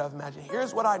anything that I've imagined.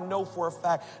 Here's what I know for a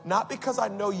fact, not because I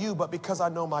know you, but because I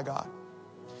know my God.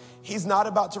 He's not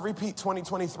about to repeat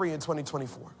 2023 and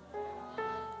 2024.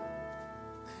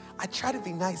 I try to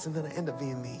be nice and then I end up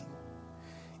being mean.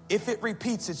 If it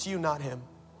repeats, it's you, not him.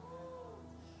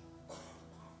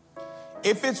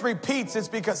 If it repeats, it's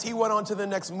because he went on to the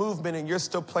next movement and you're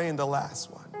still playing the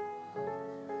last one.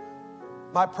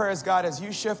 My prayer is, God, as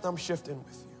you shift, I'm shifting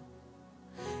with you.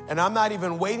 And I'm not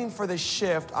even waiting for the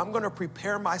shift. I'm going to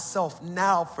prepare myself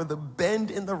now for the bend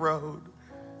in the road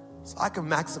so I can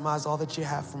maximize all that you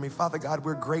have for me. Father God,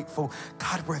 we're grateful.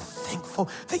 God, we're thankful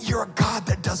that you're a God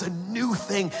that does a new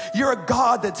thing. You're a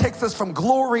God that takes us from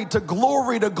glory to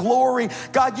glory to glory.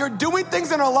 God, you're doing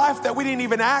things in our life that we didn't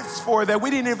even ask for, that we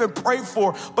didn't even pray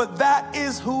for, but that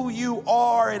is who you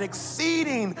are, an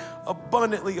exceeding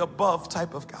abundantly above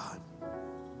type of God.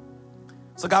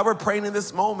 So God, we're praying in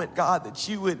this moment, God, that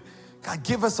you would, God,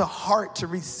 give us a heart to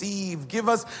receive. Give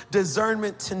us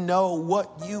discernment to know what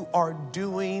you are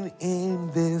doing in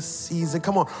this season.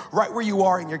 Come on, right where you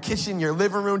are, in your kitchen, your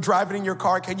living room, driving in your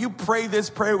car, can you pray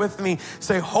this prayer with me?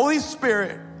 Say, Holy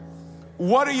Spirit,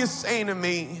 what are you saying to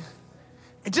me?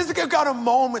 And just give God a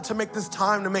moment to make this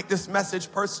time, to make this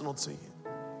message personal to you.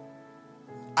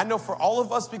 I know for all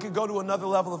of us, we could go to another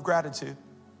level of gratitude.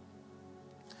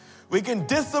 We can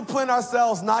discipline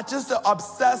ourselves not just to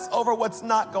obsess over what's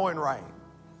not going right,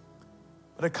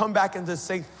 but to come back and to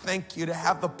say thank you, to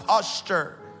have the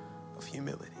posture of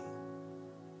humility.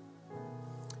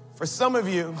 For some of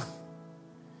you,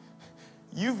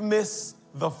 you've missed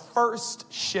the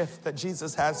first shift that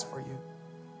Jesus has for you.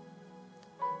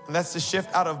 And that's the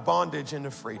shift out of bondage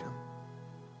into freedom.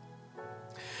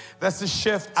 That's the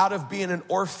shift out of being an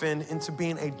orphan into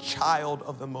being a child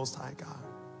of the Most High God.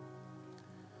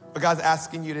 What God's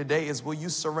asking you today is, will you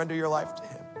surrender your life to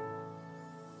him?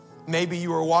 Maybe you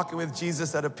were walking with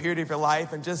Jesus at a period of your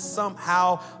life and just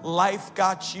somehow life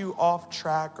got you off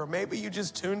track. Or maybe you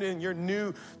just tuned in, you're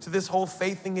new to this whole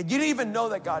faith thing and you didn't even know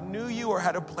that God knew you or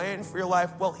had a plan for your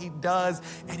life. Well, he does,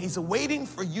 and he's waiting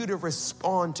for you to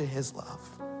respond to his love.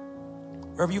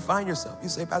 Wherever you find yourself, you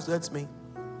say, Pastor, that's me.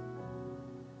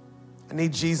 I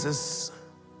need Jesus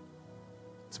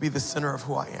to be the center of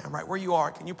who I am. Right where you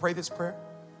are, can you pray this prayer?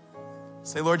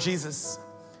 Say, Lord Jesus,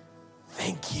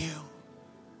 thank you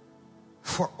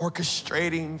for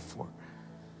orchestrating,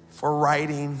 for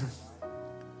writing,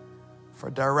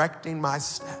 for directing my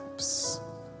steps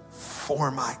for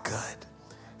my good.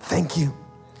 Thank you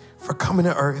for coming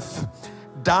to earth,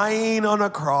 dying on a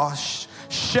cross,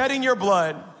 shedding your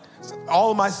blood, so all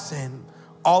of my sin,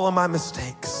 all of my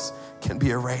mistakes can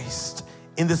be erased.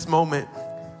 In this moment,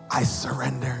 I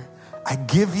surrender. I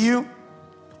give you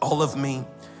all of me.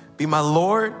 Be my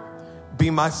Lord,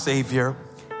 be my Savior,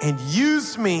 and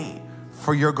use me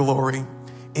for your glory.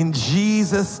 In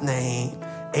Jesus' name,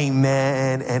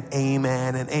 amen and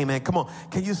amen and amen. Come on,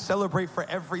 can you celebrate for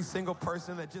every single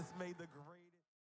person that just made the